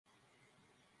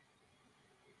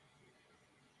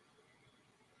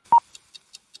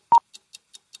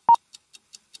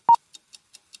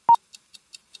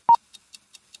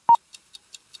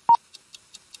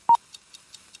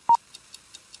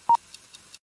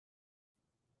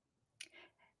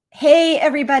Hey,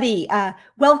 everybody.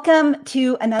 Welcome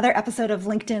to another episode of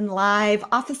LinkedIn Live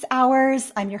Office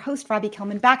Hours. I'm your host, Robbie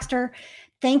Kelman-Baxter.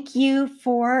 Thank you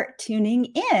for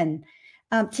tuning in.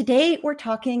 Today, we're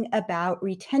talking about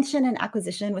retention and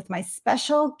acquisition with my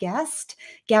special guest,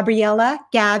 Gabriella,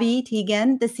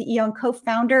 Tegen, the CEO and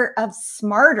co-founder of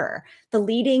Smartrr, the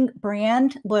leading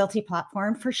brand loyalty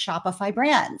platform for Shopify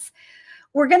brands.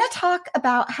 We're going to talk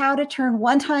about how to turn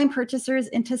one-time purchasers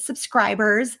into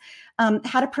subscribers,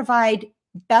 how to provide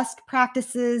best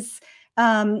practices,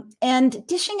 and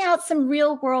dishing out some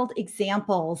real-world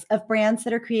examples of brands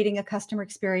that are creating a customer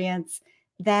experience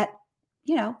that,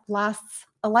 lasts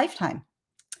a lifetime.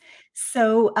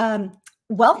 So,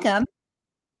 welcome.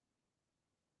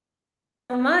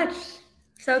 So much.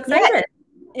 So excited.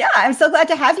 Yeah, I'm so glad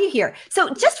to have you here.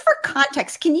 So just for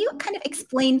context, can you kind of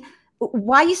explain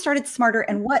why you started Smartrr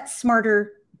and what Smartrr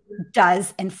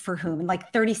does and for whom in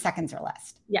like 30 seconds or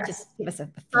less? Yes. Just give us a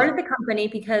started the company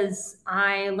because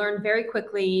I learned very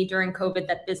quickly during COVID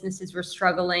that businesses were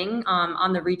struggling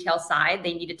on the retail side.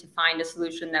 They needed to find a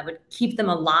solution that would keep them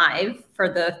alive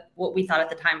for what we thought at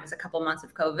the time was a couple months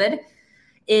of COVID.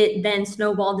 It then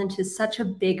snowballed into such a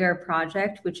bigger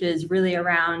project, which is really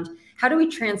around how do we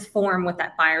transform what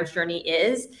that buyer's journey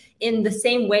is in the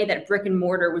same way that brick and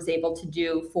mortar was able to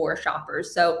do for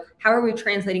shoppers. So how are we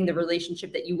translating the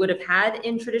relationship that you would have had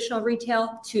in traditional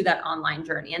retail to that online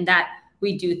journey? And that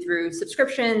we do through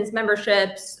subscriptions,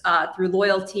 memberships, through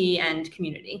loyalty and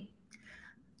community.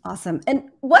 Awesome. And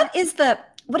what do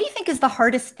you think is the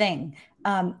hardest thing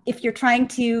if you're trying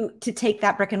to take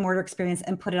that brick and mortar experience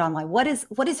and put it online? What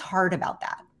is hard about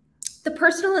that? The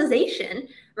personalization,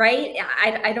 right?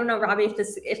 I don't know, Robbie, if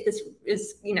this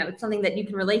is something that you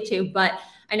can relate to, but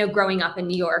I know growing up in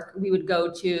New York, we would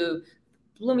go to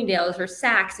Bloomingdale's or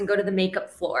Saks and go to the makeup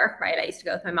floor, right? I used to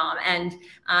go with my mom, and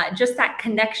just that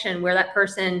connection where that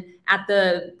person at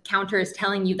the counter is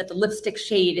telling you that the lipstick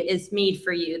shade is made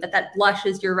for you, that blush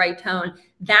is your right tone.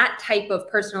 That type of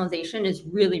personalization is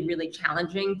really, really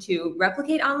challenging to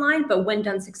replicate online, but when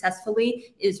done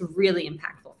successfully is really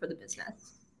impactful for the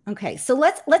business. Okay, so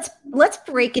let's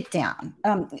break it down.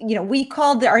 We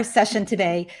called our session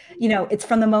today, it's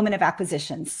from the moment of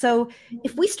acquisition. So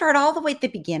if we start all the way at the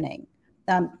beginning,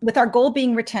 with our goal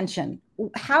being retention,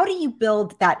 how do you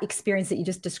build that experience that you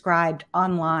just described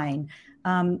online?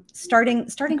 Starting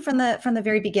from the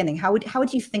very beginning, how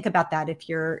would you think about that if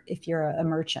you're a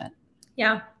merchant?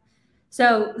 Yeah.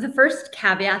 So the first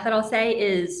caveat that I'll say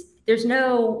is there's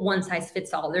no one size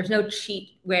fits all. There's no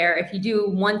cheat where if you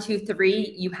do 1, 2,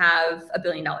 3, you have $1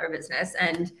 billion business.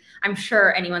 And I'm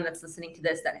sure anyone that's listening to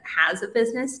this that has a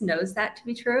business knows that to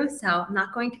be true. So I'm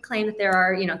not going to claim that there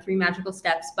are 3 magical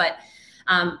steps, but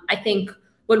I think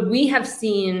what we have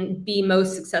seen be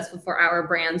most successful for our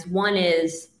brands, one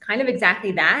is kind of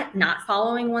exactly that, not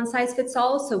following one size fits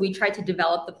all. So we try to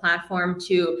develop the platform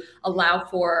to allow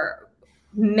for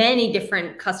many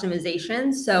different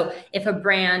customizations. So if a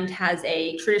brand has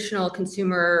a traditional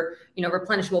consumer,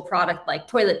 replenishable product like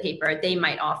toilet paper, they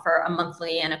might offer a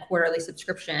monthly and a quarterly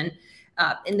subscription.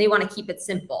 And they want to keep it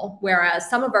simple. Whereas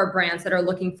some of our brands that are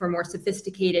looking for more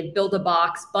sophisticated build a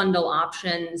box, bundle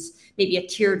options, maybe a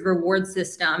tiered reward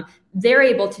system, they're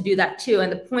able to do that too.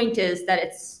 And the point is that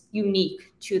it's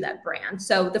unique to that brand.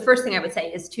 So the first thing I would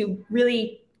say is to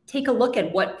really take a look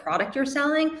at what product you're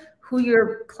selling, who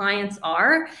your clients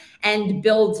are, and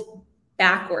build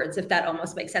backwards, if that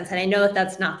almost makes sense. And I know that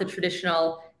that's not the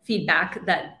traditional feedback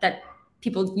that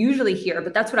people usually hear,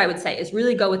 but that's what I would say is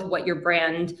really go with what your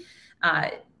brand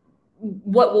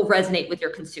what will resonate with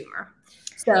your consumer.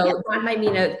 So that might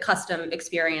mean a custom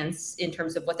experience in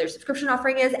terms of what their subscription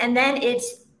offering is. And then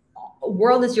it's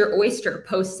world is your oyster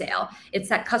post-sale. It's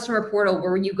that customer portal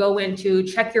where you go in to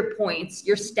check your points,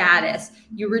 your status,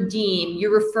 you redeem,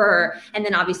 you refer, and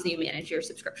then obviously you manage your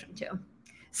subscription too.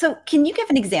 So can you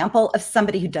give an example of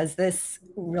somebody who does this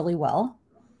really well?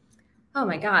 Oh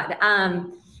my God.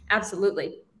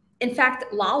 Absolutely. In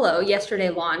fact, Lalo yesterday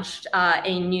launched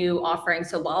a new offering.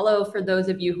 So Lalo, for those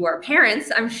of you who are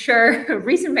parents, I'm sure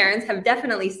recent parents have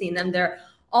definitely seen them. They're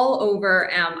all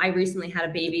over. I recently had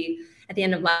a baby at the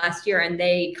end of last year, and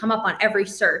they come up on every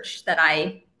search that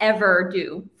I ever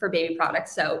do for baby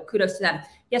products. So kudos to them.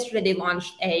 Yesterday, they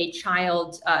launched a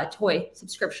child toy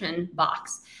subscription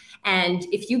box. And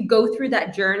if you go through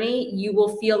that journey, you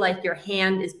will feel like your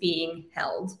hand is being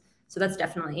held. So that's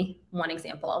definitely one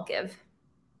example I'll give.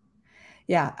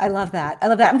 Yeah, I love that.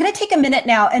 I'm going to take a minute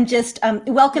now and just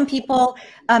welcome people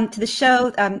to the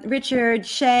show. Richard,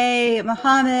 Shay,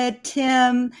 Mohammed,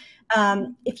 Tim.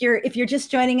 If you're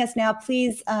just joining us now,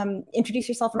 please introduce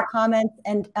yourself in the comments,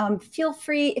 and feel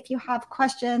free, if you have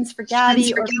questions for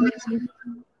Gabby or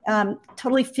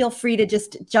totally feel free to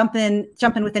just jump in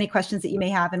with any questions that you may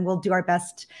have, and we'll do our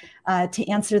best to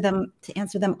answer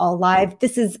them all live.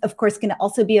 This is, of course, going to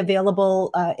also be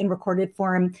available in recorded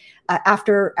form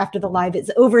after the live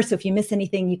is over. So if you miss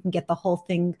anything, you can get the whole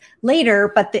thing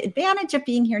later. But the advantage of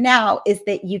being here now is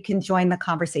that you can join the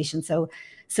conversation.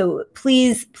 So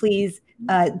please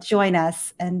join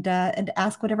us and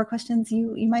ask whatever questions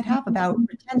you might have about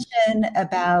retention,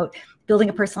 about building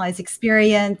a personalized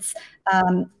experience,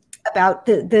 about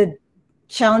the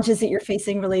challenges that you're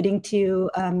facing relating to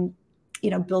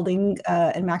building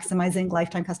and maximizing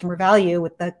lifetime customer value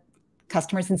with the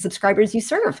customers and subscribers you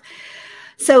serve.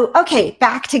 So, okay,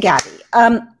 back to Gabby.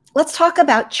 Let's talk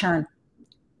about churn.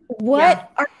 What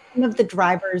are some of the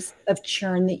drivers of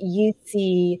churn that you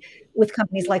see with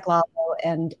companies like Lavo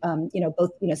and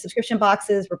both subscription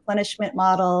boxes, replenishment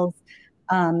models?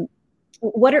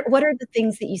 What are the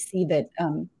things that you see that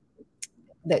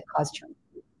cause churn?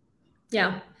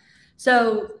 Yeah.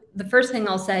 So the first thing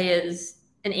I'll say is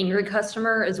an angry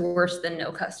customer is worse than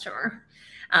no customer.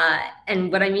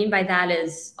 And what I mean by that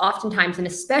is oftentimes, and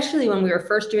especially when we were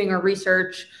first doing our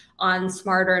research on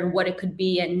Smartrr and what it could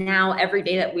be, and now every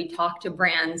day that we talk to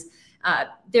brands,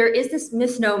 there is this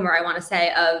misnomer, I want to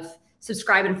say, of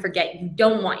subscribe and forget. You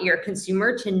don't want your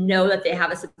consumer to know that they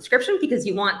have a subscription because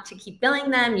you want to keep billing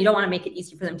them. You don't want to make it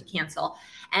easy for them to cancel.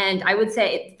 And I would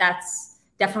say that's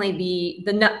definitely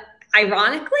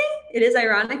ironically, it is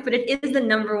ironic, but it is the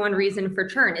number one reason for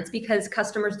churn. It's because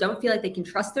customers don't feel like they can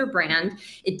trust their brand.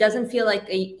 It doesn't feel like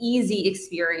an easy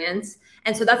experience.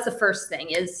 And so that's the first thing,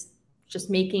 is just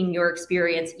making your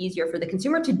experience easier for the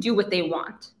consumer to do what they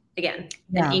want. Again,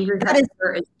 an angry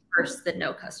customer is worse than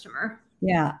no customer.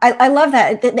 Yeah, I love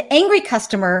that. The angry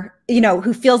customer,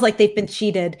 who feels like they've been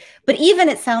cheated. But even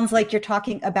it sounds like you're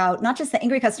talking about not just the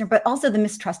angry customer, but also the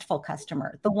mistrustful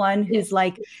customer, the one who's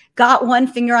like got one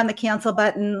finger on the cancel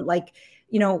button. Like,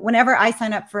 whenever I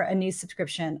sign up for a new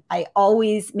subscription, I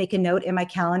always make a note in my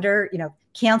calendar,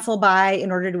 cancel by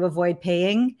in order to avoid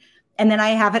paying. And then I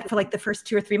have it for like the first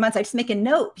 2 or 3 months. I just make a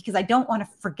note because I don't want to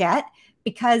forget,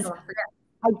 because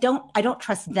I don't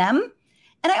trust them.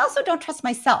 And I also don't trust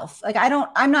myself. Like,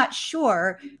 I'm not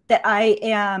sure that I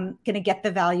am going to get the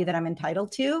value that I'm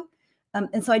entitled to.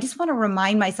 And so I just want to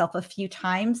remind myself a few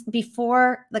times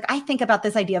before, like, I think about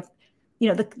this idea of,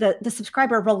 the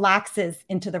subscriber relaxes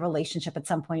into the relationship at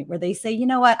some point where they say, you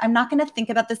know what, I'm not going to think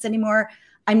about this anymore.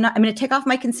 I'm going to take off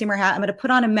my consumer hat. I'm going to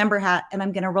put on a member hat, and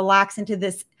I'm going to relax into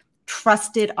this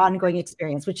trusted ongoing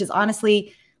experience, which is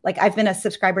honestly, like, I've been a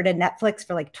subscriber to Netflix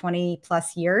for like 20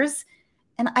 plus years.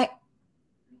 And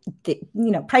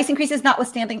price increases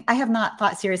notwithstanding, I have not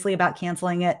thought seriously about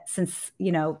canceling it since,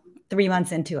 3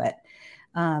 months into it.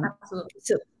 Absolutely.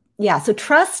 So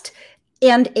trust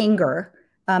and anger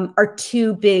are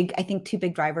two big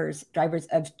drivers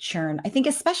of churn. I think,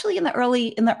 especially in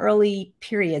the early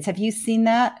periods. Have you seen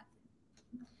that?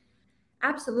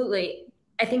 Absolutely.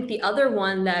 I think the other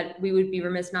one that we would be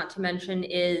remiss not to mention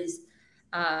is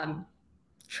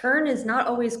churn is not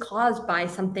always caused by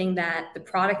something that the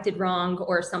product did wrong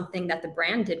or something that the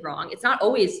brand did wrong. It's not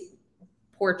always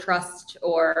poor trust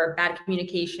or bad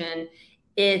communication.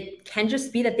 It can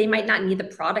just be that they might not need the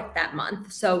product that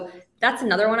month. So that's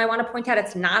another one I want to point out.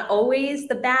 It's not always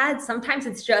the bad. Sometimes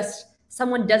it's just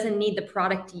someone doesn't need the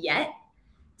product yet.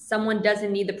 Someone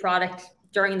doesn't need the product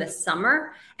during the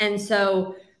summer. And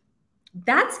so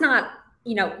that's not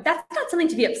something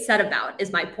to be upset about,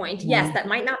 is my point. Yes, that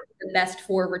might not be the best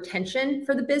for retention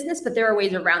for the business, but there are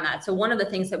ways around that. So one of the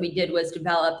things that we did was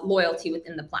develop loyalty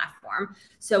within the platform.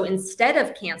 So instead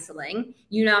of canceling,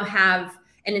 you now have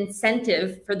an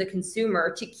incentive for the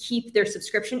consumer to keep their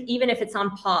subscription, even if it's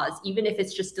on pause, even if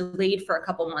it's just delayed for a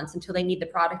couple months until they need the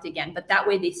product again. But that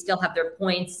way they still have their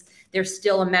points. They're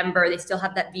still a member. They still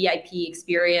have that VIP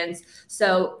experience.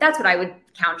 So that's what I would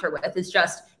counter with, is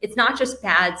just, it's not just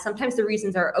bad. Sometimes the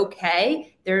reasons are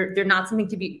okay. They're not something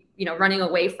to be, running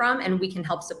away from, and we can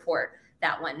help support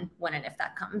that when and if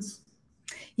that comes.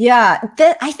 Yeah,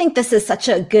 I think this is such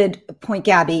a good point,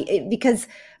 Gabby, because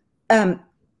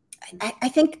I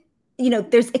think,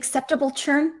 there's acceptable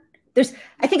churn. There's,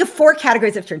 I think, of 4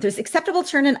 categories of churn. There's acceptable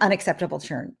churn and unacceptable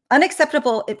churn.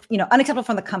 Unacceptable, unacceptable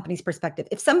from the company's perspective.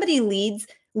 If somebody leaves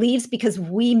because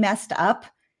we messed up,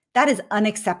 that is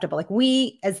unacceptable. Like,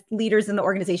 we as leaders in the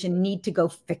organization need to go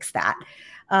fix that.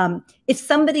 If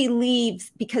somebody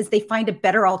leaves because they find a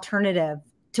better alternative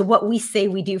to what we say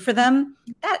we do for them,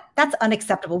 that's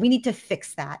unacceptable. We need to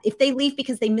fix that. If they leave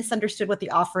because they misunderstood what the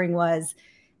offering was,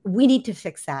 we need to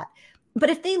fix that. But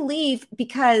if they leave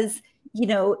because,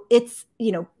 it's,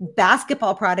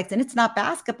 basketball products and it's not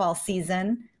basketball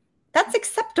season, that's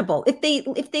acceptable. If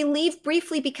they leave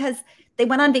briefly because they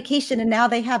went on vacation and now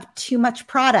they have too much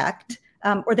product,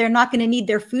 or they're not going to need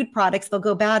their food products, they'll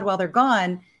go bad while they're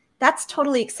gone, that's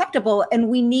totally acceptable. And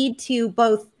we need to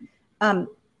both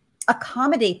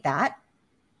accommodate that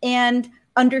and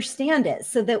understand it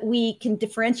so that we can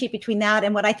differentiate between that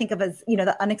and what I think of as,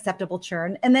 the unacceptable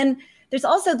churn. And then there's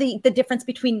also the difference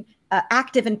between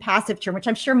active and passive churn, which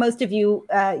I'm sure most of you,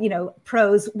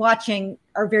 pros watching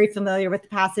are very familiar with the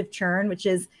passive churn, which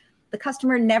is the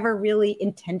customer never really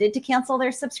intended to cancel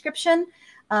their subscription,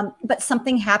 but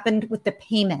something happened with the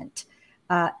payment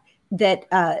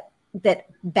that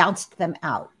bounced them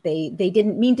out. They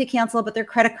didn't mean to cancel, but their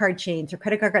credit card changed. Their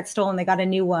credit card got stolen. They got a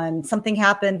new one. Something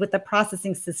happened with the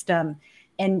processing system,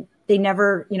 and they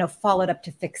never, followed up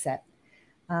to fix it.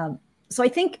 So I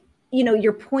think,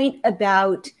 your point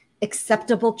about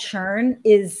acceptable churn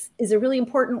is a really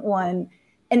important one.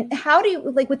 And how do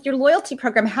you, like with your loyalty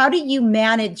program, how do you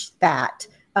manage that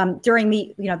during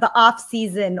the, the off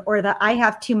season, or the I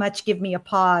have too much, give me a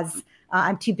pause?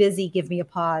 I'm too busy, give me a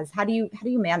pause. How do you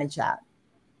manage that?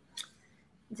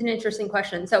 It's an interesting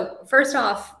question. So first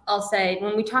off, I'll say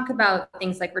when we talk about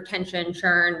things like retention,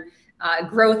 churn,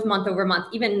 growth month over month,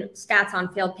 even stats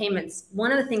on failed payments,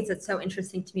 one of the things that's so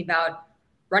interesting to me about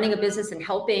running a business and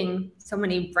helping so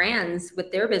many brands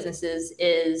with their businesses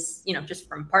is, just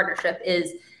from partnership,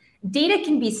 is data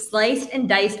can be sliced and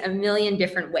diced a million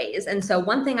different ways. And so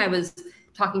one thing I was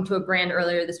talking to a brand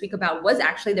earlier this week about was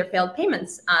actually their failed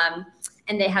payments.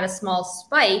 And they had a small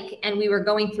spike, and we were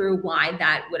going through why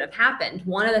that would have happened.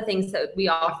 One of the things that we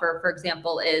offer, for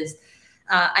example, is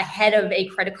ahead of a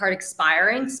credit card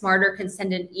expiring, Smartrr can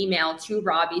send an email to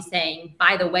Robbie saying,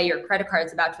 by the way, your credit card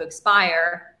is about to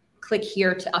expire. Click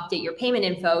here to update your payment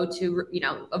info to,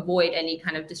 avoid any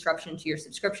kind of disruption to your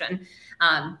subscription.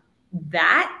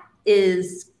 That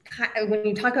is, when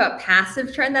you talk about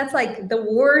passive churn, that's like the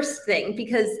worst thing,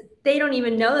 because they don't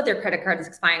even know that their credit card is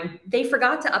expiring. They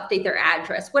forgot to update their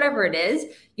address, whatever it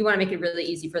is. You want to make it really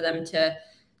easy for them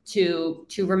to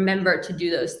remember to do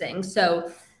those things.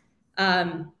 So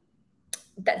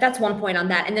that's one point on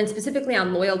that. And then specifically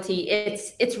on loyalty,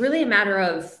 it's really a matter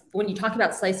of, when you talk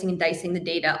about slicing and dicing the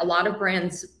data, a lot of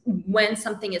brands, when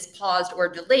something is paused or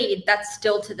delayed, that's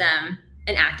still to them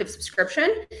an active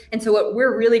subscription. And so what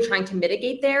we're really trying to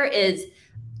mitigate there is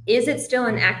it still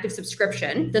an active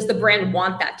subscription? Does the brand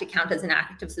want that to count as an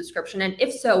active subscription? And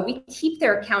if so, we keep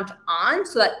their account on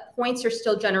so that points are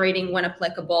still generating when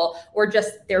applicable, or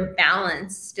just their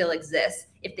balance still exists.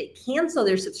 If they cancel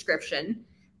their subscription,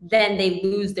 then they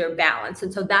lose their balance.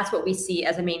 And so that's what we see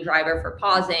as a main driver for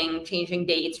pausing, changing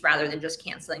dates rather than just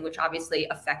canceling, which obviously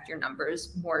affect your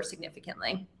numbers more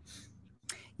significantly.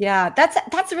 Yeah,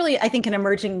 that's really, I think, an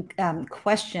emerging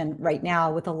question right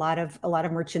now with a lot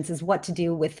of merchants, is what to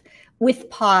do with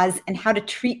pause and how to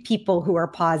treat people who are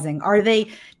pausing. Are they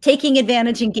taking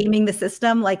advantage and gaming the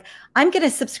system? Like, I'm going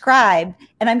to subscribe,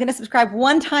 and I'm going to subscribe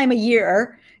one time a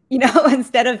year,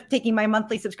 instead of taking my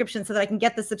monthly subscription, so that I can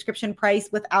get the subscription price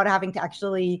without having to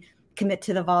actually commit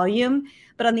to the volume.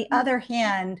 But on the other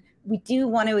hand, we do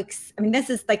want to, this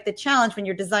is like the challenge when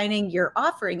you're designing your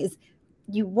offering, is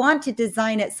you want to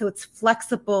design it so it's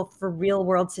flexible for real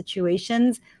world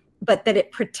situations, but that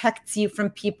it protects you from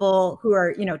people who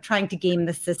are, trying to game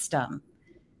the system.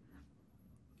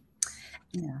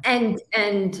 Yeah.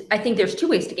 And I think there's two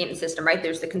ways to game the system, right?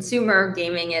 There's the consumer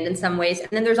gaming it in some ways, and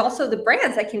then there's also the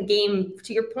brands that can game,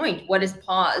 to your point, what is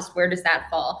pause? Where does that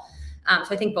fall?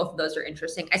 So I think both of those are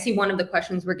interesting. I see one of the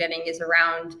questions we're getting is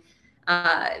around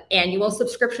annual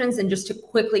subscriptions. And just to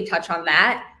quickly touch on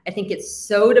that, I think it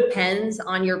so depends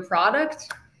on your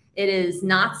product. It is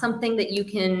not something that you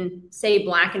can say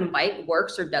black and white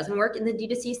works or doesn't work in the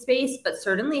D2C space, but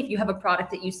certainly if you have a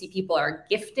product that you see people are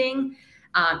gifting,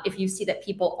 if you see that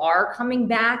people are coming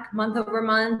back month over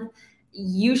month,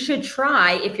 you should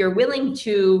try, if you're willing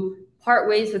to part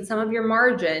ways with some of your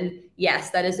margin.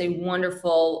 Yes, that is a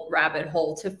wonderful rabbit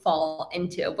hole to fall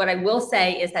into. What I will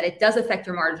say is that it does affect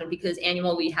your margin, because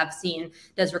annual, we have seen,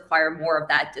 does require more of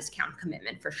that discount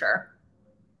commitment for sure.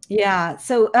 Yeah.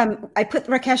 So I put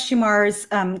Rakesh Shumar's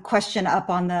question up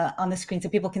on the screen so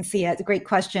people can see it. It's a great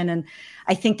question. And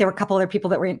I think there were a couple other people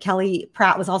that were in. Kelly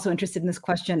Pratt was also interested in this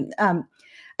question.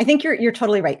 I think you're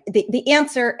totally right. The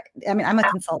answer, I'm a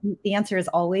consultant. The answer is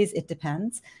always, it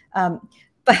depends.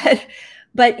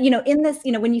 But in this,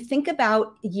 when you think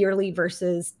about yearly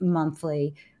versus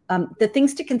monthly, the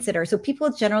things to consider. So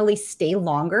people generally stay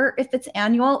longer if it's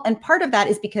annual. And part of that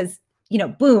is because,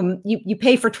 boom, you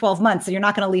pay for 12 months, so you're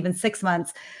not going to leave in 6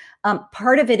 months.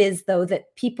 Part of it is, though,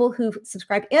 that people who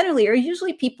subscribe annually are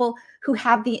usually people who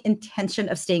have the intention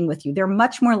of staying with you. They're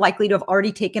much more likely to have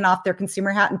already taken off their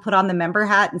consumer hat and put on the member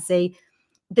hat and say,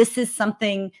 this is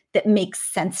something that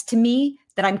makes sense to me,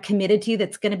 that I'm committed to,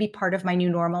 that's going to be part of my new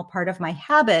normal, part of my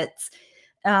habits.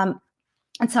 And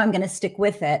so I'm going to stick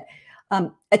with it.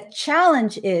 A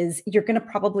challenge is you're going to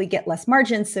probably get less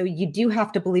margin. So you do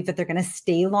have to believe that they're going to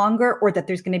stay longer, or that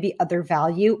there's going to be other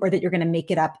value, or that you're going to make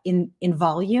it up in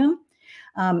volume.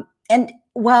 And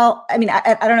well, I mean,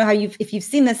 I don't know if you've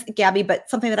seen this, Gabby, but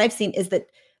something that I've seen is that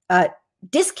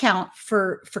discount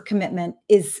for commitment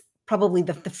is probably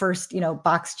the first,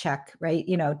 box check, right?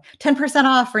 10%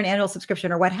 off for an annual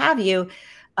subscription or what have you.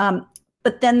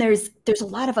 But then there's a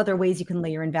lot of other ways you can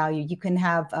layer in value. You can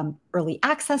have early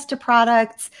access to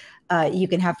products. You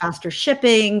can have faster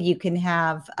shipping. You can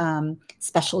have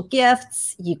special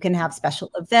gifts. You can have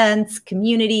special events,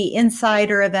 community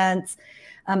insider events.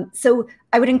 So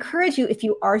I would encourage you, if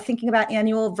you are thinking about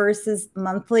annual versus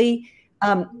monthly,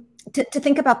 to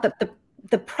think about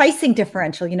the pricing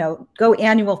differential, go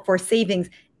annual for savings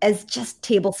as just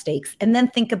table stakes. And then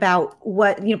think about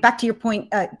what, back to your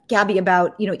point, Gabby,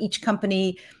 about, each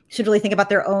company should really think about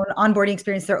their own onboarding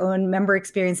experience, their own member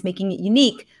experience, making it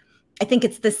unique. I think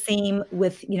it's the same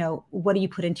with, what do you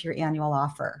put into your annual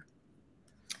offer?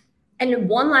 And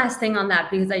one last thing on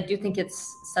that, because I do think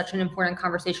it's such an important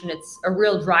conversation. It's a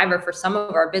real driver for some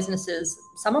of our businesses.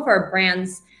 Some of our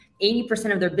brands,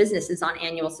 80% of their business is on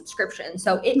annual subscription.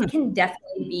 So it can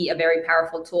definitely be a very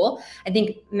powerful tool. I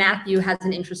think Matthew has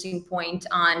an interesting point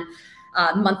on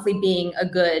monthly being a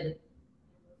good,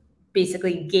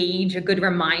 basically gauge, a good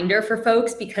reminder for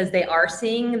folks, because they are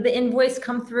seeing the invoice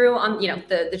come through on,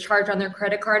 the charge on their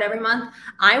credit card every month.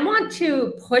 I want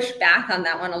to push back on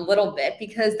that one a little bit,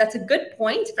 because that's a good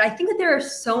point, but I think that there are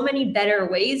so many better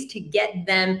ways to get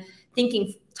them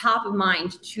thinking top of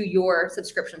mind to your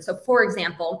subscription. So for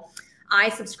example, I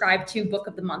subscribe to Book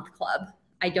of the Month Club.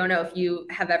 I don't know if you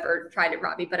have ever tried it,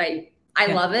 Robbie, but I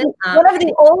love it. One of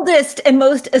the oldest and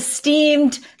most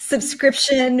esteemed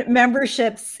subscription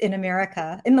memberships in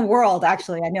America, in the world,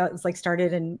 actually. I know it was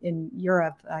started in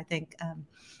Europe, I think,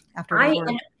 after.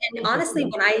 And honestly,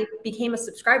 when I became a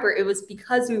subscriber, it was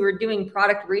because we were doing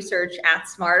product research at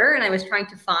Smartrr, and I was trying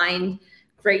to find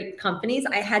great companies.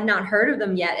 I had not heard of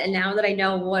them yet. And now that I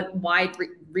know what wide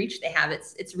reach they have,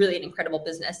 it's really an incredible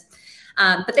business.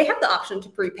 But they have the option to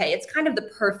prepay. It's kind of the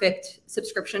perfect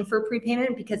subscription for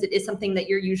prepayment, because it is something that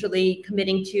you're usually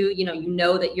committing to, you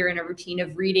know that you're in a routine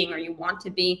of reading, or you want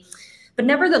to be. But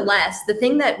nevertheless, the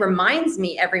thing that reminds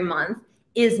me every month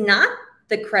is not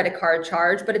the credit card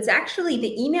charge, but it's actually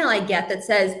the email I get that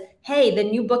says, hey, the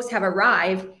new books have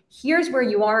arrived. Here's where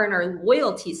you are in our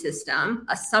loyalty system,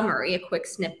 a summary, a quick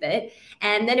snippet.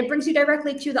 And then it brings you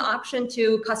directly to the option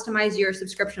to customize your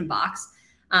subscription box.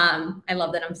 I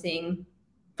love that I'm seeing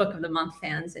Book of the Month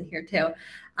fans in here too.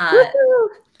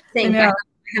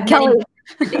 Kelly.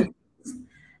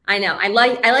 I know. I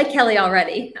like Kelly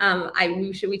already.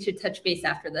 We should touch base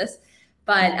after this.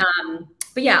 But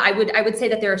yeah, I would say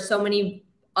that there are so many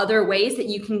other ways that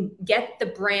you can get the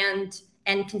brand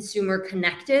and consumer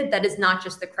connected. That is not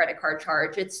just the credit card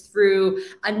charge. It's through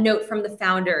a note from the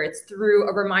founder. It's through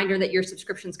a reminder that your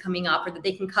subscription's coming up, or that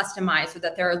they can customize, or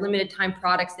that there are limited time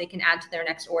products they can add to their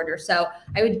next order. So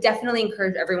I would definitely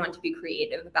encourage everyone to be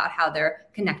creative about how they're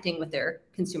connecting with their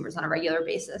consumers on a regular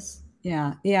basis.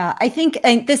 Yeah. I think,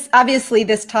 and this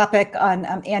topic on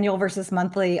annual versus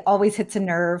monthly always hits a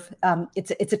nerve.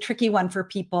 It's a tricky one for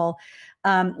people.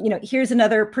 Here's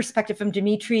another perspective from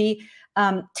Dimitri.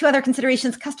 Two other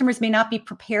considerations: customers may not be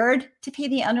prepared to pay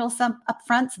the annual sum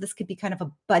upfront. So this could be kind of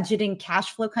a budgeting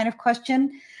cash flow kind of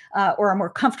question, or are more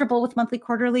comfortable with monthly,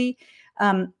 quarterly.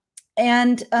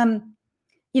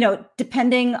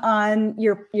 Depending on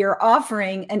your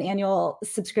offering, an annual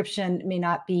subscription may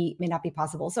not be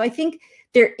possible. So I think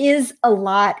there is a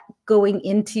lot going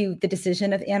into the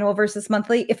decision of annual versus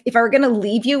monthly. If I were going to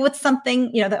leave you with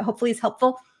something, that hopefully is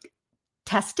helpful,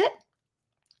 test it.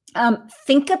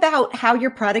 Think about how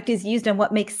your product is used and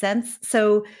what makes sense.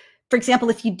 So, for example,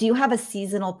 if you do have a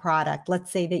seasonal product, let's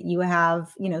say that you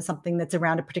have, something that's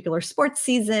around a particular sports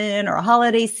season or a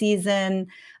holiday season,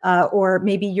 or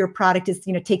maybe your product is,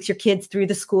 takes your kids through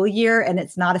the school year and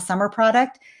it's not a summer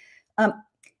product.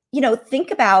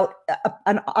 Think about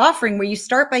an offering where you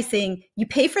start by saying you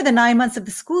pay for the 9 months of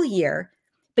the school year,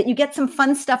 but you get some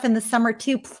fun stuff in the summer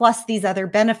too, plus these other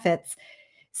benefits.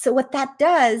 So what that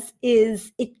does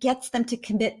is it gets them to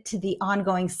commit to the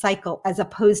ongoing cycle, as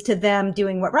opposed to them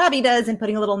doing what Robbie does and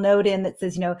putting a little note in that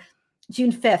says,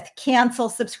 June 5th, cancel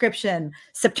subscription.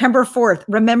 September 4th,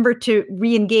 remember to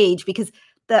re-engage, because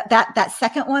that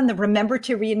second one, the remember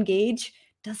to re-engage,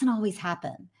 doesn't always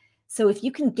happen. So if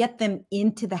you can get them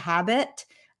into the habit,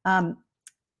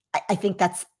 I think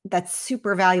that's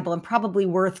super valuable and probably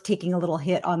worth taking a little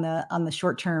hit on the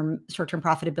short-term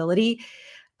profitability.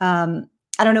 I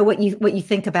don't know what you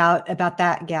think about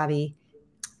that, Gabby.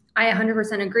 I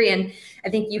 100% agree. And I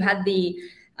think you had the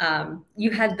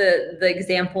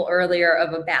example earlier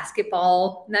of a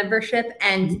basketball membership,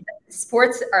 and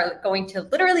sports are going to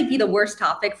literally be the worst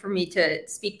topic for me to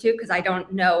speak to because I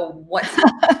don't know what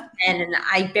and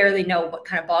I barely know what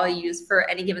kind of ball you use for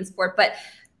any given sport. But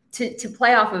to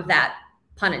play off of that,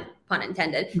 pun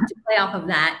intended, to play off of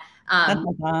that,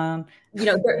 you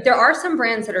know, there are some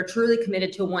brands that are truly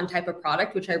committed to one type of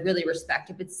product, which I really respect.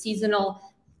 If it's seasonal,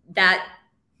 that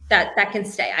can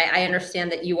stay. I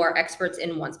understand that you are experts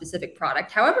in one specific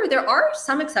product. However, there are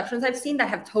some exceptions I've seen that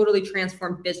have totally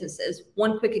transformed businesses.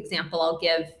 One quick example I'll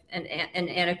give, an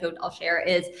anecdote I'll share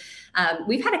is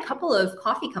we've had a couple of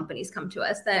coffee companies come to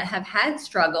us that have had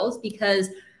struggles because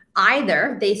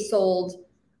either they sold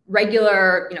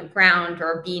regular, you know, ground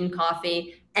or bean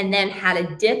coffee and then had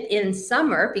a dip in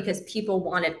summer because people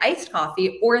wanted iced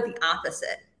coffee, or the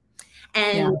opposite.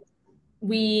 And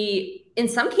we, in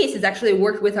some cases, actually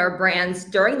worked with our brands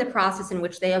during the process in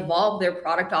which they evolved their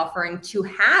product offering to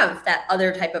have that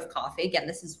other type of coffee. Again,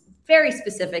 this is very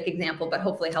specific example, but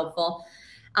hopefully helpful.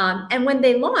 And when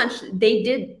they launched, they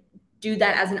did do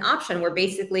that as an option where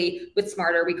basically with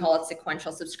Smartrr, we call it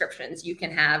sequential subscriptions. You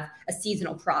can have a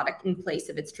seasonal product in place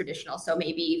of its traditional. So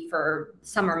maybe for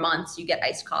summer months, you get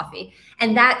iced coffee.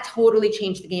 And that totally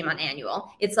changed the game on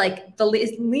annual. It's like the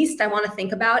least I want to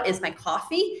think about is my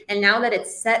coffee. And now that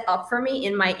it's set up for me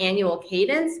in my annual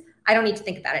cadence, I don't need to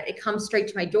think about it. It comes straight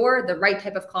to my door, the right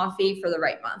type of coffee for the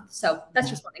right month. So that's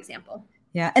just one example.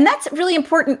 Yeah. And that's really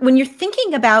important when you're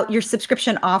thinking about your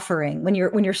subscription offering, when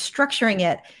you're structuring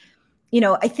it. You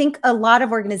know, I think a lot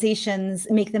of organizations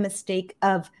make the mistake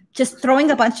of just throwing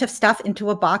a bunch of stuff into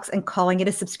a box and calling it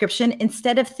a subscription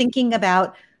instead of thinking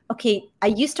about, okay, I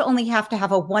used to only have to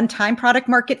have a one-time product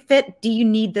market fit. Do you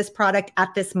need this product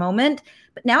at this moment?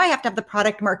 But now I have to have the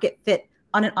product market fit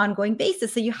on an ongoing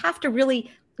basis. So you have to really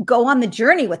go on the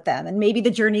journey with them. And maybe the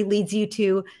journey leads you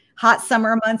to hot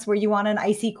summer months where you want an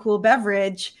icy cool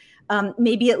beverage.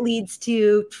 Maybe it leads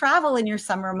to travel in your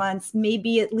summer months.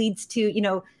 Maybe it leads to, you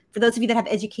know, for those of you that have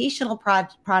educational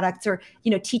products, or,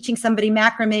 you know, teaching somebody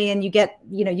macrame and you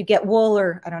get wool,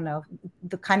 or I don't know,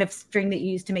 the kind of string that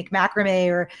you use to make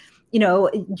macrame, or, you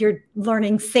know, you're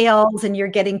learning sales and you're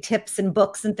getting tips and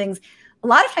books and things. A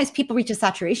lot of times people reach a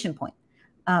saturation point,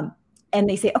 and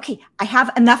they say, okay, I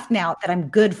have enough now that I'm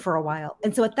good for a while.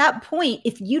 And so at that point,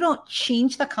 if you don't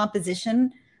change the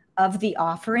composition of the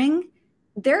offering,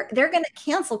 they're going to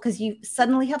cancel because you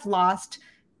suddenly have lost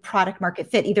product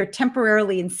market fit, either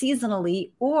temporarily and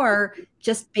seasonally, or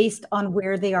just based on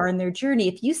where they are in their journey.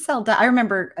 If you sell, I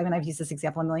remember, I mean, I've used this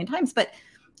example a million times, but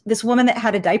this woman that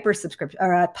had a diaper subscription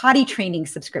or a potty training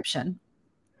subscription,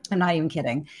 I'm not even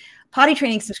kidding, potty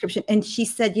training subscription. And she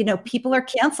said, you know, people are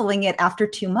canceling it after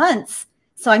 2 months.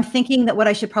 So I'm thinking that what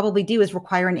I should probably do is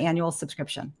require an annual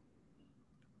subscription.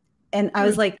 And I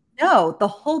was like, no, the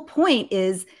whole point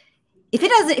is if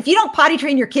you don't potty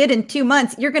train your kid in 2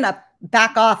 months, you're going to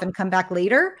back off and come back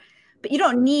later. But you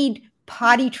don't need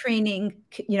potty training,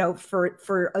 you know,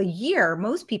 for a year.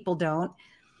 Most people don't.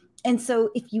 And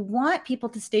so if you want people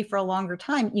to stay for a longer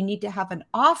time, you need to have an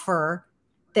offer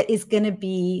that is going to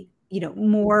be, you know,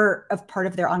 more of part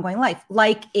of their ongoing life,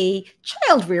 like a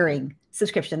child rearing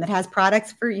subscription that has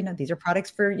products for, you know, these are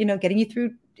products for, you know, getting you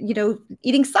through, you know,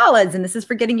 eating solids, and this is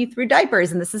for getting you through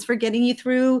diapers, and this is for getting you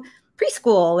through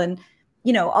preschool, and,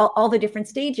 you know, all the different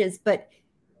stages. But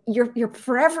your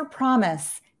forever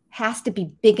promise has to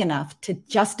be big enough to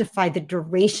justify the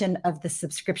duration of the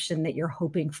subscription that you're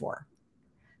hoping for.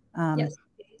 Yes.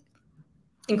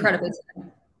 Incredibly.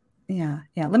 Yeah.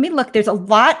 Let me look. There's a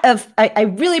lot of, I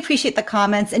really appreciate the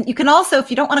comments. And you can also, if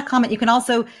you don't want to comment, you can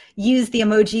also use the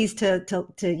emojis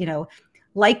to you know,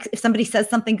 like if somebody says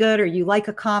something good, or you like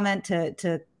a comment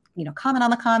to you know, comment on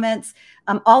the comments.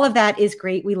 All of that is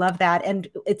great. We love that. And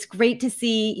it's great to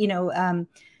see, you know,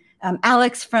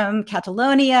 Alex from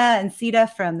Catalonia, and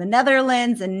Sita from the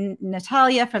Netherlands, and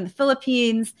Natalia from the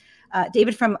Philippines,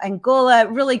 David from Angola.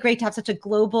 Really great to have such a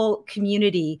global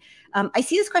community. I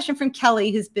see this question from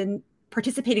Kelly, who's been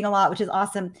participating a lot, which is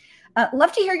awesome.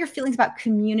 Love to hear your feelings about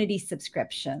community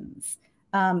subscriptions.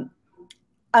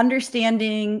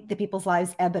 Understanding that people's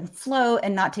lives ebb and flow,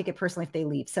 and not take it personally if they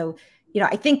leave. So, you know,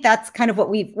 I think that's kind of what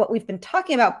we've been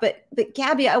talking about. But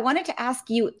Gabby, I wanted to ask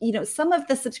you, you know, some of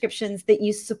the subscriptions that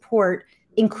you support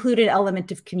include an element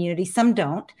of community, some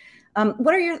don't.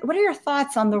 What are your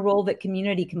thoughts on the role that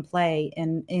community can play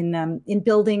in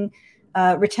building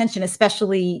retention,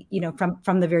 especially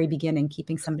from the very beginning,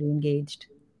 keeping somebody engaged?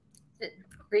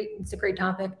 It's a great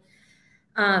topic.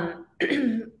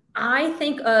 I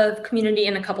think of community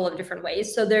in a couple of different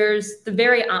ways. So there's the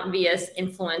very obvious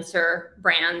influencer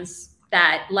brands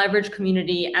that leverage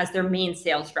community as their main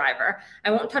sales driver.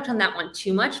 I won't touch on that one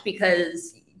too much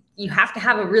because you have to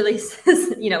have a really,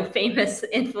 famous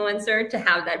influencer to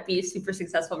have that be super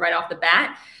successful right off the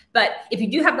bat. But if you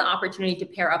do have the opportunity to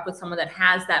pair up with someone that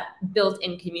has that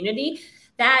built-in community,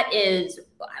 that is,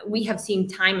 we have seen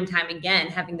time and time again,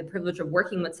 having the privilege of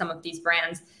working with some of these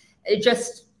brands,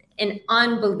 just an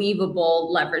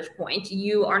unbelievable leverage point.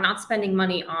 You are not spending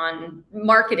money on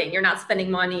marketing. You're not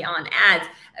spending money on ads.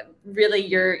 Really,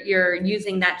 you're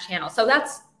using that channel. So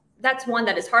that's one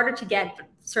that is harder to get, but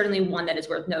certainly one that is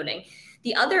worth noting.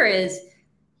 The other is,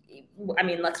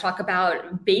 let's talk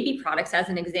about baby products as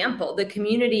an example. The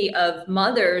community of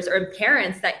mothers or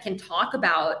parents that can talk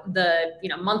about the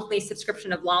monthly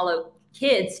subscription of Lalo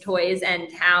kids toys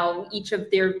and how each of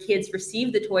their kids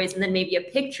receive the toys, and then maybe a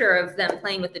picture of them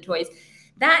playing with the toys.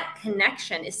 That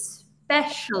connection,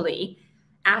 especially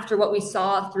after what we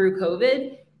saw through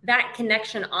COVID, that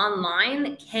connection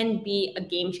online can be a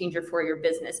game changer for your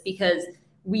business, because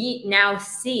we now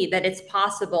see that it's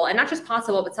possible, and not just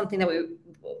possible, but something that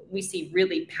we see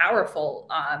really powerful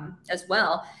as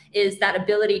well, is that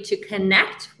ability to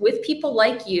connect with people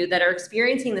like you that are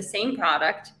experiencing the same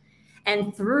product.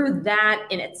 And through that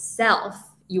in itself,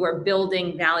 you are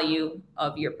building value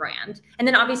of your brand. And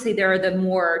then obviously there are the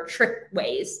more trick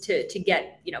ways to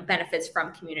get benefits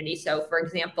from community. So for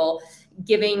example,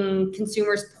 giving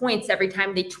consumers points every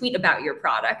time they tweet about your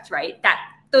product, right?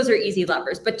 Those are easy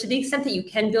levers. But to the extent that you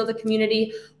can build a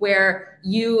community where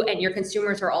you and your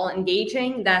consumers are all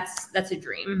engaging, that's a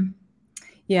dream.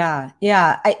 Yeah,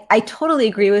 I totally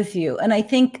agree with you. And I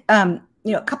think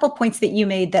a couple of points that you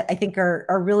made that I think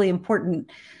are really important.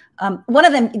 One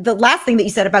of them, the last thing that you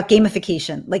said about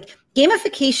gamification, like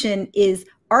gamification is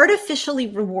artificially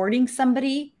rewarding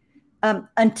somebody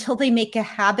until they make a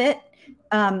habit.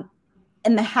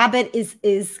 And the habit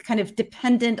is kind of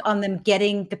dependent on them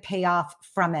getting the payoff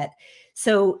from it.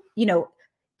 So,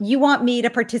 you want me to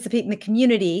participate in the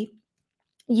community.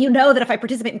 That if I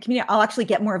participate in the community, I'll actually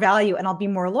get more value and I'll be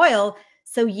more loyal.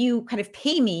 So you kind of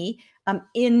pay me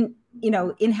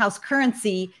in-house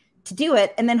currency to do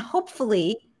it. And then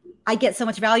hopefully I get so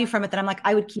much value from it that I'm like,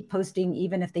 I would keep posting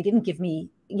even if they didn't give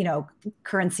me,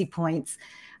 currency points.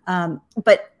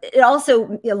 But it also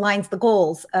aligns the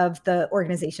goals of the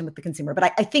organization with the consumer.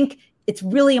 But I think it's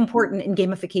really important in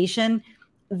gamification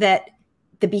that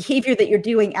the behavior that you're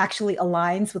doing actually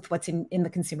aligns with what's in the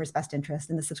consumer's best interest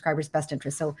and the subscriber's best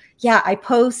interest. So yeah, I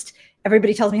post,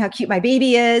 everybody tells me how cute my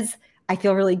baby is. I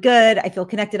feel really good. I feel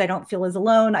connected. I don't feel as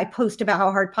alone. I post about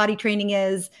how hard potty training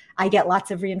is. I get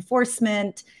lots of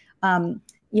reinforcement.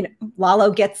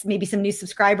 Lalo gets maybe some new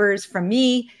subscribers from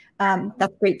me.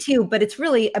 That's great too, but it's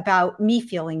really about me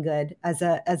feeling good as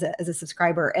a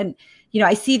subscriber. And,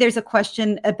 I see there's a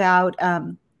question about,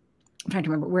 I'm trying to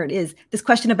remember where it is, this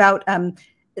question about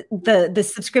the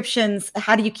subscriptions.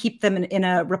 How do you keep them in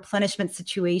a replenishment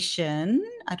situation?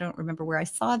 I don't remember where I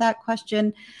saw that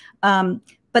question.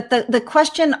 But the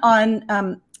question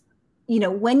on,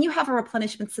 when you have a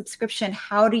replenishment subscription,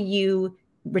 how do you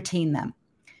retain them?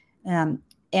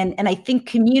 And I think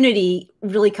community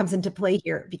really comes into play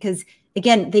here because,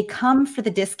 again, they come for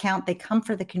the discount, they come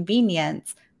for the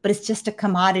convenience, but it's just a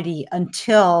commodity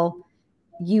until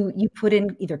you put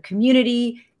in either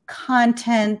community,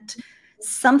 content,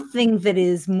 something that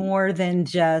is more than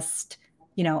just,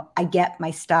 I get my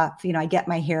stuff, I get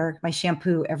my hair, my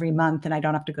shampoo every month, and I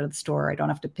don't have to go to the store. I don't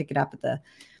have to pick it up at the,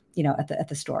 at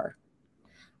the store.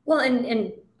 Well,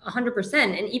 and 100%.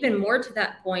 And even more to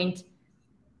that point,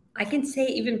 I can say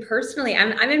even personally,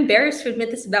 I'm embarrassed to admit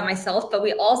this about myself, but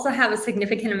we also have a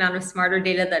significant amount of Smartrr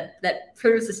data that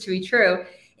proves this to be true,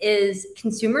 is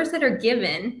consumers that are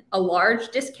given a large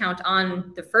discount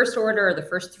on the first order or the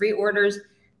first 3 orders,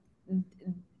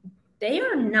 they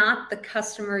are not the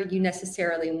customer you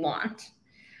necessarily want.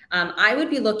 I would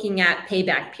be looking at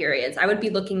payback periods. I would be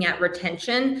looking at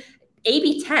retention.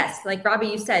 A/B test, like Robbie,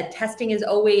 you said, testing is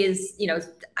always,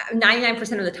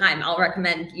 99% of the time, I'll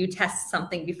recommend you test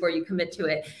something before you commit to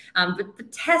it. But the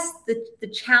test, the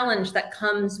challenge that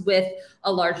comes with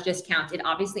a large discount, it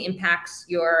obviously impacts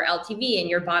your LTV and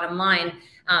your bottom line.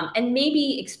 And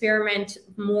maybe experiment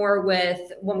more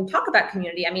with, when we talk about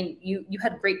community, you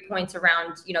had great points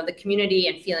around, the community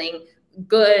and feeling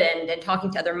good and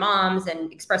talking to other moms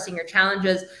and expressing your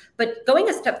challenges. But going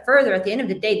a step further, at the end of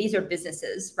the day, these are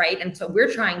businesses, right? And so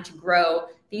we're trying to grow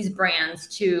these brands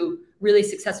to really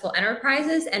successful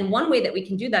enterprises. And one way that we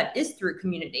can do that is through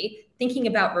community, thinking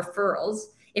about referrals.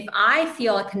 If I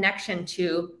feel a connection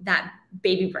to that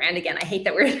baby brand, again, I hate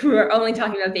that we're only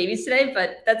talking about babies today,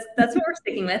 but that's what we're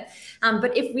sticking with.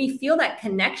 But if we feel that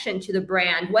connection to the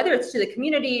brand, whether it's to the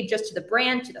community, just to the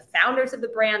brand, to the founders of the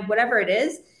brand, whatever it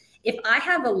is, if I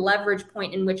have a leverage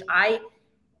point in which I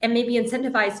am maybe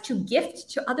incentivized to gift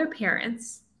to other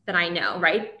parents that I know,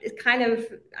 right? It's kind of,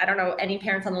 I don't know any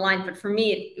parents on the line, but for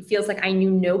me, it feels like I knew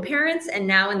no parents. And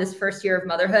now in this first year of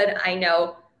motherhood, I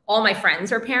know all my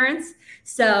friends are parents.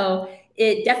 So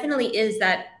it definitely is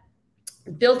that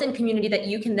built-in community that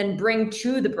you can then bring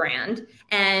to the brand.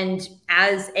 And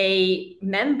as a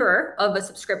member of a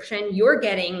subscription, you're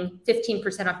getting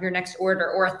 15% off your next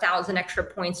order or 1,000 extra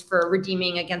points for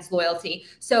redeeming against loyalty.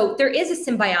 So there is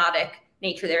a symbiotic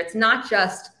nature there. It's not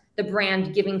just the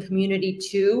brand giving community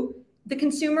to the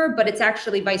consumer, but it's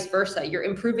actually vice versa. You're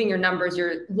improving your numbers,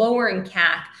 you're lowering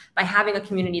CAC by having a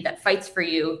community that fights for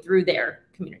you through their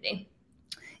community.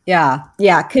 Yeah.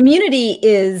 Yeah. Community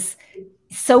is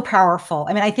so powerful.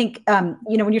 I mean, I think,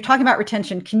 when you're talking about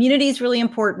retention, community is really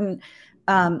important.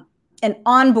 And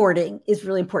onboarding is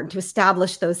really important to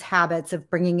establish those habits of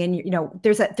bringing in,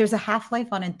 there's a half-life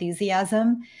on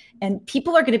enthusiasm, and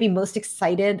people are going to be most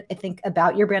excited, I think,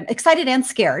 about your brand, excited and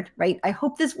scared, right? I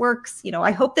hope this works.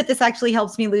 I hope that this actually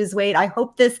helps me lose weight. I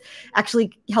hope this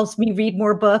actually helps me read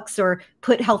more books or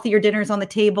put healthier dinners on the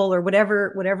table or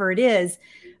whatever it is.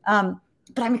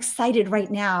 But I'm excited right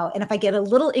now. And if I get a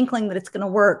little inkling that it's going to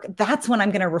work, that's when I'm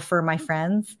going to refer my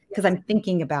friends because I'm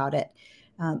thinking about it.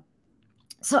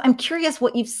 So I'm curious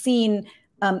what you've seen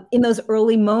in those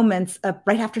early moments of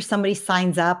right after somebody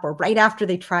signs up or right after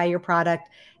they try your product.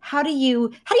 How do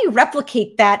you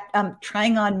replicate that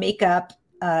trying on makeup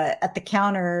at the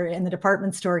counter in the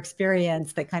department store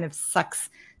experience that kind of sucks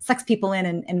people in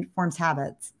and forms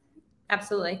habits?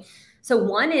 Absolutely. So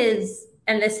one is,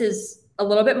 and this is a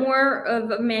little bit more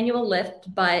of a manual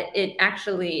lift, but it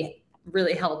actually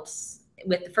really helps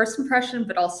with the first impression,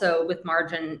 but also with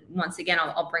margin. Once again,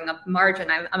 I'll bring up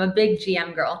margin. I'm a big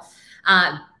GM girl.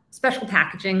 Special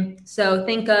packaging. So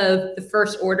think of the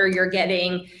first order, you're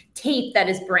getting tape that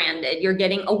is branded. You're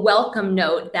getting a welcome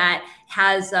note that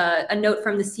has a note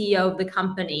from the CEO of the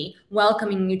company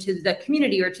welcoming you to the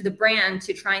community or to the brand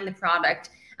to trying the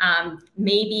product.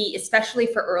 Maybe, especially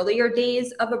for earlier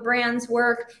days of a brand's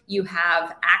work, you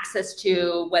have access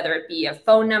to whether it be a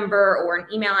phone number or an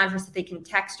email address that they can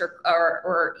text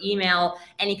or email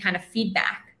any kind of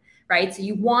feedback, right? So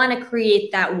you want to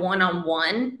create that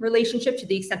one-on-one relationship to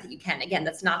the extent that you can. Again,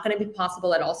 that's not going to be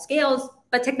possible at all scales,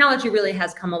 but technology really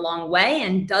has come a long way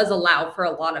and does allow for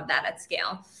a lot of that at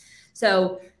scale.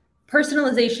 So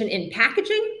personalization in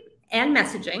packaging and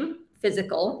messaging,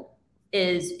 physical,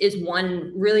 is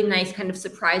one really nice kind of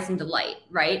surprise and delight,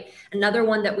 right? Another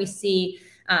one that we see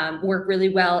work really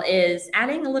well is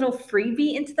adding a little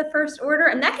freebie into the first order.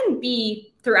 And that can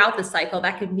be throughout the cycle.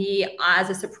 That could be as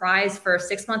a surprise for a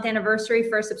 6-month anniversary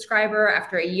for a subscriber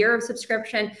after a year of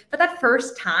subscription. But that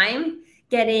first time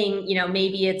getting,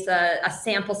 maybe it's a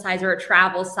sample size or a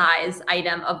travel size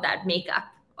item of that makeup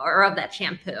or of that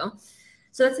shampoo.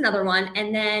 So that's another one.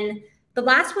 And then the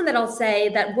last one that I'll say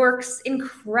that works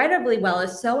incredibly well,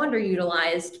 is so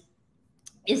underutilized,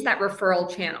 is that referral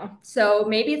channel. So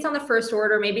maybe it's on the first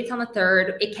order, maybe it's on the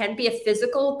third. It can be a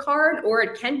physical card or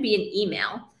it can be an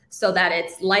email so that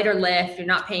it's lighter lift. You're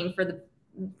not paying for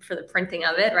the printing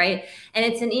of it, right? And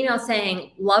it's an email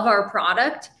saying, love our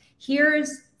product.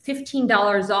 Here's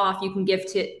 $15 off you can give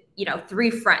to,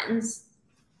 3 friends.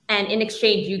 And in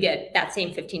exchange, you get that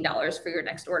same $15 for your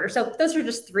next order. So those are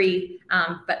just 3,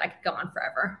 but I could go on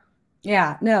forever.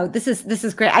 Yeah, no, this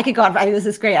is great. I could go on. This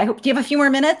is great. I hope. Do you have a few more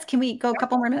minutes? Can we go a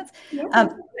couple more minutes? Yeah,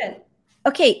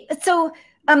 okay. So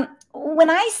when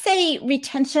I say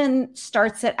retention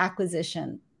starts at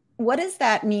acquisition, what does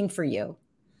that mean for you?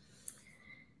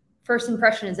 First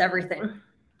impression is everything.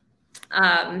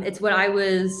 It's what I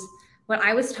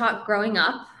was taught growing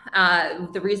up.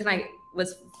 The reason I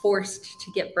was forced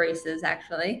to get braces,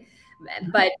 actually,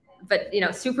 but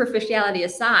superficiality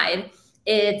aside,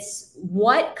 it's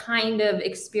what kind of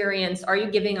experience are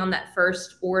you giving on that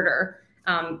first order?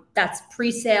 That's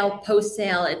pre-sale,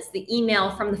 post-sale. It's the email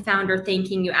from the founder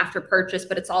thanking you after purchase,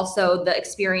 but it's also the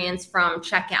experience from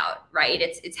checkout, right?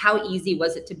 It's how easy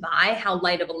was it to buy, how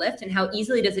light of a lift, and how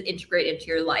easily does it integrate into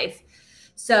your life.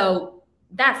 So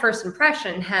that first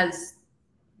impression has,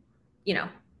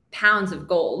 pounds of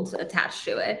gold attached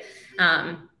to it.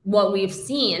 What we've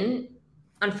seen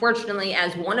unfortunately,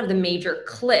 as one of the major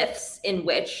cliffs in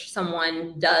which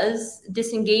someone does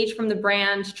disengage from the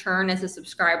brand, churn as a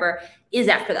subscriber, is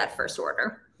after that first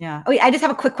order. Yeah. Oh, I just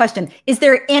have a quick question. Is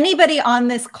there anybody on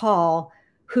this call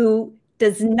who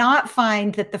does not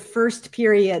find that the first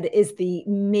period is the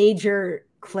major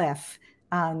cliff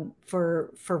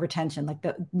for retention, like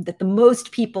that the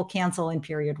most people cancel in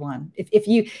period one?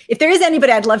 If there is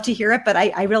anybody, I'd love to hear it, but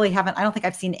I really haven't. I don't think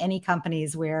I've seen any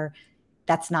companies where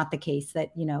that's not the case,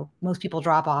 that, you know, most people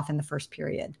drop off in the first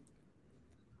period.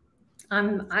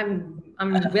 I'm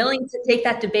willing to take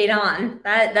that debate on.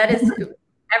 That is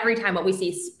every time what we see,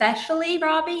 especially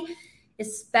Robbie,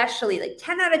 especially like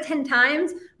 10 out of 10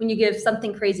 times when you give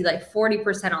something crazy like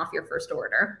 40% off your first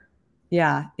order.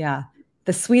 Yeah, yeah.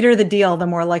 The sweeter the deal, the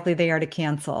more likely they are to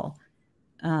cancel,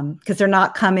 because they're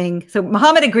not coming. So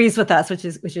Muhammad agrees with us, which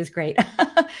is great.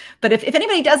 But if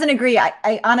anybody doesn't agree,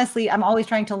 I honestly, I'm always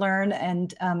trying to learn,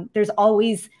 and there's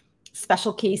always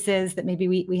special cases that maybe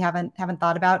we haven't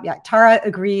thought about. Yeah, Tara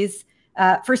agrees.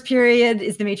 First period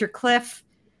is the major cliff.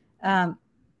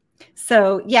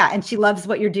 So yeah, and she loves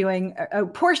what you're doing.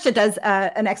 Portia does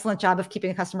an excellent job of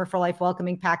keeping a customer for life,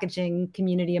 welcoming packaging,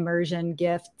 community immersion,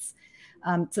 gifts.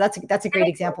 So that's a great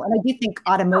example. And I do think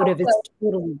automotive is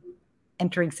totally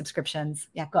entering subscriptions.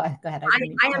 Yeah, go ahead.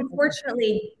 I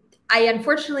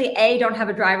unfortunately, A, don't have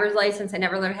a driver's license. I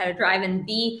never learned how to drive, and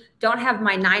B, don't have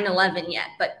my 911 yet,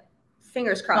 but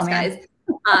fingers crossed, guys.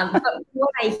 But what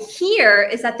I hear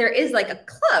is that there is like a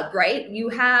club, right?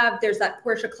 There's that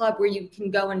Porsche club where you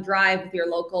can go and drive with your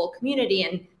local community.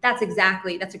 And that's a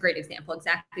great example,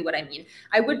 exactly what I mean.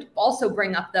 I would also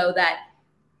bring up though, that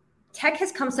tech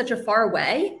has come such a far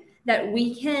way that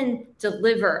we can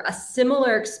deliver a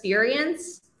similar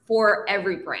experience for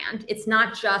every brand. It's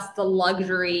not just the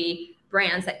luxury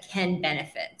brands that can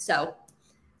benefit. So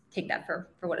take that for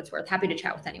what it's worth. Happy to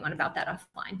chat with anyone about that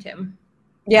offline, Tim.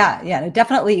 Yeah,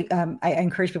 definitely. I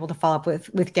encourage people to follow up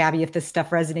with Gabby if this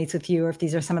stuff resonates with you, or if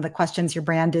these are some of the questions your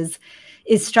brand is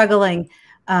struggling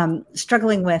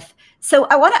with. So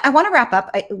I want to wrap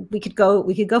up. We could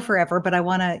go forever, but I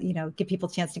want to give people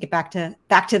a chance to get back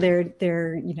to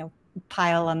their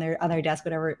pile on their desk,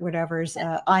 whatever's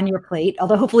on your plate.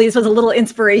 Although hopefully this was a little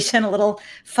inspiration, a little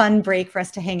fun break for us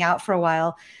to hang out for a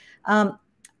while.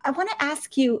 I want to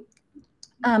ask you,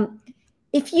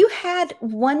 if you had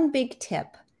one big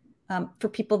tip for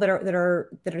people that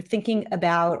are thinking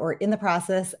about or in the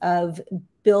process of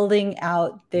building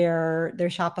out their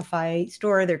Shopify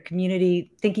store, their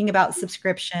community, thinking about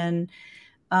subscription,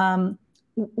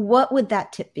 what would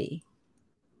that tip be?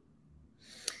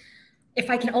 If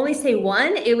I can only say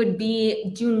one, it would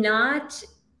be, do not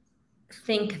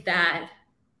think that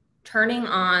turning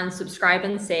on subscribe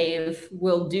and save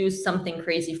will do something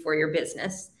crazy for your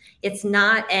business. It's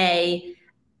not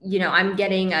I'm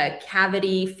getting a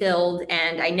cavity filled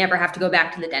and I never have to go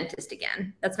back to the dentist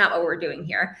again. That's not what we're doing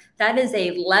here. That is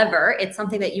a lever. It's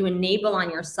something that you enable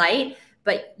on your site,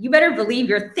 but you better believe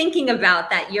you're thinking about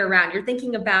that year round. You're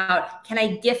thinking about, can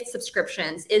I gift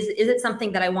subscriptions? Is it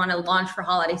something that I want to launch for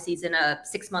holiday season, a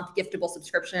 6-month giftable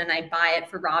subscription, and I buy it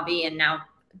for Robbie, and now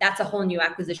that's a whole new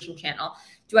acquisition channel.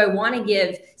 Do I want to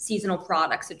give seasonal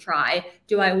products a try?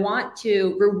 Do I want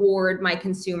to reward my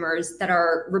consumers that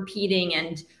are repeating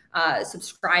and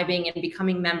subscribing and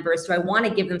becoming members? Do I want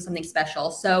to give them something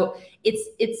special? So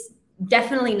it's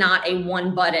definitely not a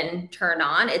one button turn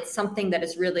on. It's something that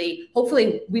is really,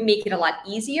 hopefully we make it a lot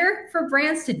easier for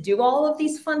brands to do all of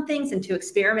these fun things and to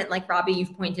experiment, like Robbie,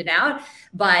 you've pointed out,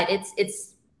 but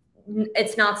it's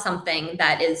not something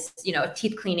that is,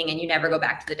 teeth cleaning and you never go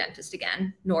back to the dentist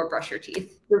again, nor brush your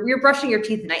teeth. You're brushing your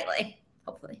teeth nightly,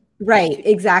 hopefully. Right,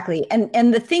 exactly.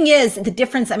 And the thing is, the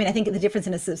difference, I think the difference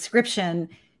in a subscription,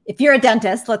 if you're a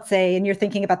dentist, let's say, and you're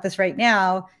thinking about this right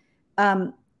now,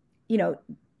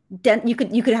 you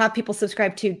could have people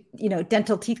subscribe to,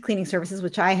 dental teeth cleaning services,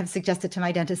 which I have suggested to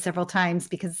my dentist several times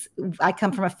because I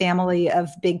come from a family of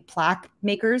big plaque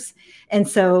makers. And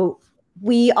so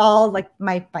we all, like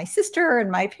my sister and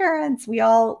my parents, we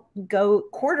all go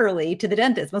quarterly to the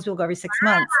dentist. Most people go every 6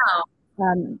 months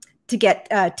to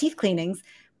get teeth cleanings,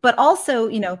 but also,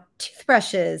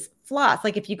 toothbrushes, floss,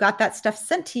 like if you got that stuff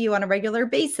sent to you on a regular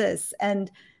basis,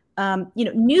 and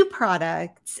new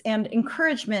products and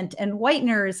encouragement and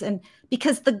whiteners. And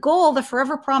because the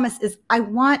forever promise is, I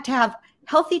want to have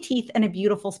healthy teeth and a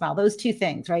beautiful smile. Those two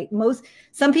things, right?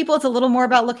 Some people it's a little more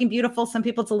about looking beautiful. Some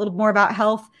people it's a little more about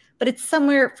health, but it's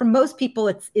somewhere, for most people,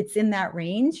 it's in that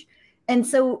range. And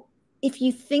so if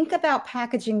you think about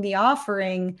packaging the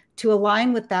offering to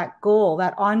align with that goal,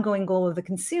 that ongoing goal of the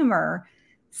consumer,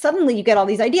 suddenly you get all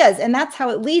these ideas, and that's how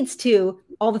it leads to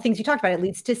all the things you talked about. It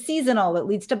leads to seasonal, it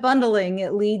leads to bundling,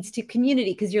 it leads to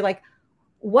community, because you're like,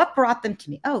 what brought them to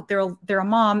me? Oh, they're a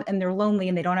mom and they're lonely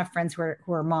and they don't have friends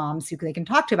who are moms who they can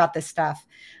talk to about this stuff.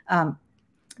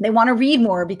 They want to read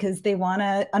more because they want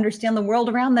to understand the world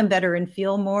around them better and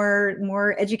feel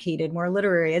more educated, more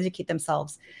literary, educate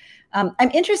themselves.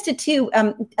 I'm interested too,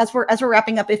 as we're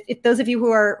wrapping up, if those of you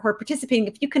who are participating,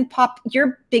 if you can pop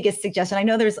your biggest suggestion. I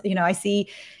know there's, I see,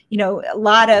 a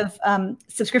lot of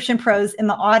subscription pros in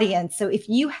the audience. So if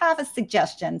you have a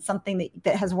suggestion, something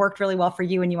that has worked really well for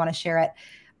you and you want to share it,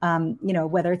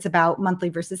 whether it's about monthly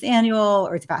versus annual,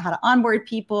 or it's about how to onboard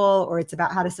people, or it's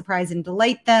about how to surprise and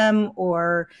delight them,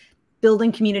 or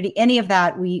building community, any of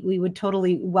that, we would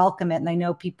totally welcome it. And I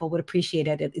know people would appreciate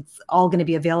it. It's all going to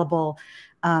be available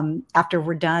after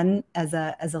we're done as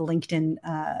a LinkedIn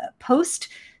post.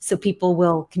 So people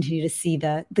will continue to see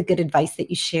the good advice that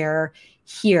you share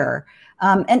here.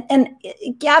 And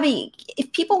Gabby,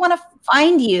 if people want to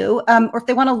find you, or if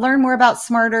they want to learn more about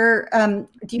Smartrr,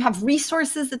 do you have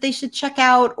resources that they should check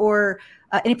out, or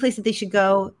any place that they should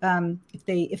go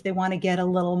if they want to get a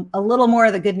little more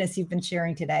of the goodness you've been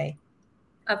sharing today?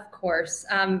 Of course.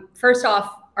 First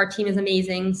off, our team is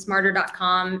amazing.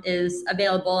 Smartrr.com is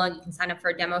available and you can sign up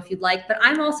for a demo if you'd like. But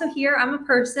I'm also here. I'm a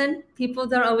person. People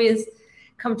don't always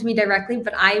come to me directly,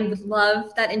 but I would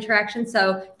love that interaction.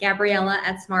 So Gabriella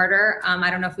at Smartrr.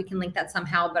 I don't know if we can link that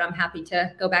somehow, but I'm happy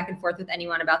to go back and forth with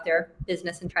anyone about their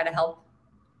business and try to help.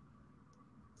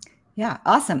 Yeah,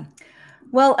 awesome.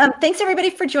 Well, thanks everybody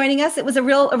for joining us. It was a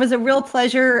real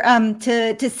pleasure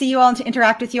to see you all and to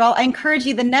interact with you all. I encourage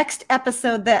you, the next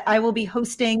episode that I will be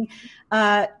hosting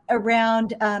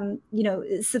around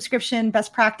subscription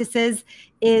best practices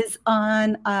is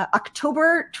on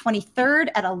October 23rd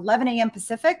at 11 a.m.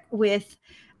 Pacific with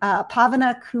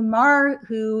Pavana Kumar,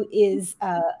 who is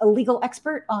a legal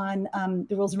expert on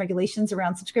the rules and regulations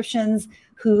around subscriptions,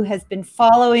 who has been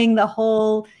following the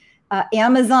whole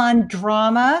Amazon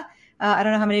drama. I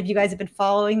don't know how many of you guys have been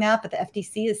following that, but the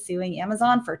FTC is suing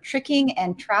Amazon for tricking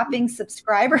and trapping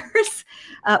subscribers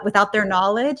without their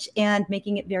knowledge and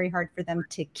making it very hard for them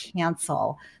to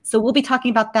cancel. So we'll be talking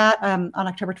about that on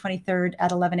October 23rd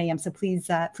at 11 a.m. So please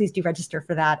do register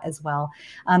for that as well.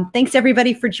 Thanks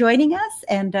everybody for joining us,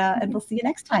 and we'll see you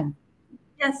next time.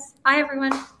 Yes. Bye,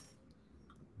 everyone.